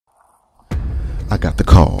got the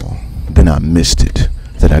call, then I missed it.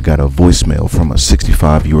 That I got a voicemail from a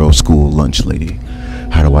 65-year-old school lunch lady.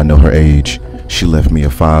 How do I know her age? She left me a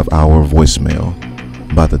 5-hour voicemail.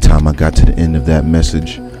 By the time I got to the end of that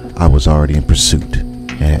message, I was already in pursuit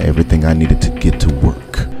and had everything I needed to get to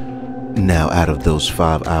work. Now, out of those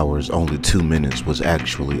 5 hours, only 2 minutes was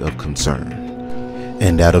actually of concern.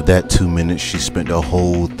 And out of that 2 minutes, she spent a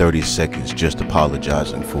whole 30 seconds just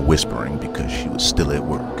apologizing for whispering because she was still at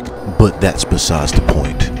work. But that's besides the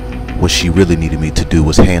point. What she really needed me to do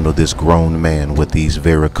was handle this grown man with these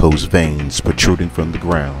varicose veins protruding from the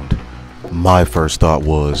ground. My first thought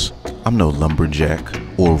was, I'm no lumberjack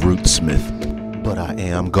or rootsmith, but I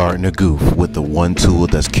am Gardner Goof with the one tool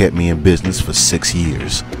that's kept me in business for 6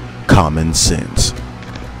 years: common sense.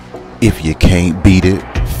 If you can't beat it,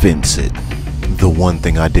 fence it. The one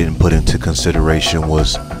thing I didn't put into consideration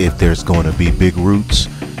was if there's going to be big roots,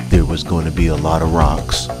 there was going to be a lot of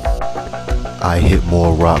rocks. I hit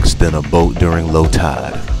more rocks than a boat during low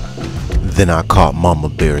tide. Then I caught Mama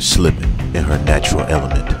Bear slipping in her natural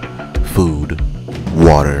element. Food,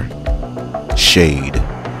 water, shade,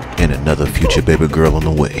 and another future baby girl on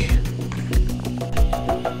the way.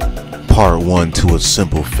 Part 1 to a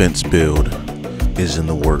simple fence build is in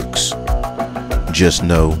the works. Just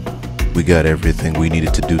know we got everything we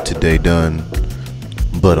needed to do today done,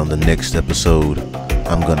 but on the next episode,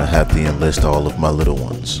 I'm gonna have to enlist all of my little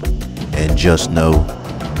ones. And just know,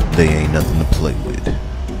 they ain't nothing to play with.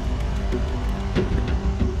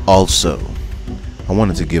 Also, I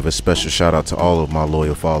wanted to give a special shout out to all of my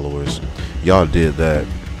loyal followers. Y'all did that.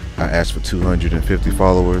 I asked for 250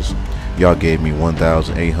 followers. Y'all gave me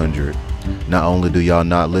 1,800. Not only do y'all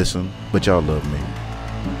not listen, but y'all love me.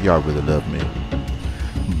 Y'all really love me.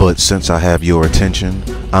 But since I have your attention,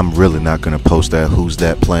 I'm really not gonna post that Who's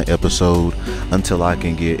That Plant episode until I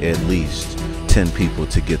can get at least 10 people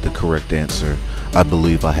to get the correct answer. I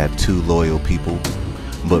believe I have 2 loyal people,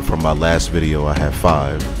 but from my last video I have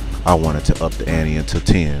 5. I wanted to up the ante into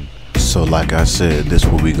 10. So like I said, this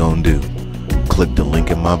what we gonna do. Click the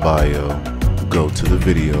link in my bio, go to the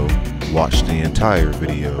video, watch the entire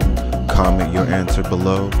video, comment your answer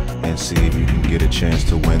below, and see if you can get a chance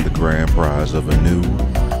to win the grand prize of a new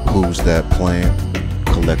Who's That Plant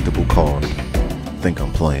collectible card. Think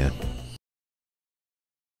I'm playing.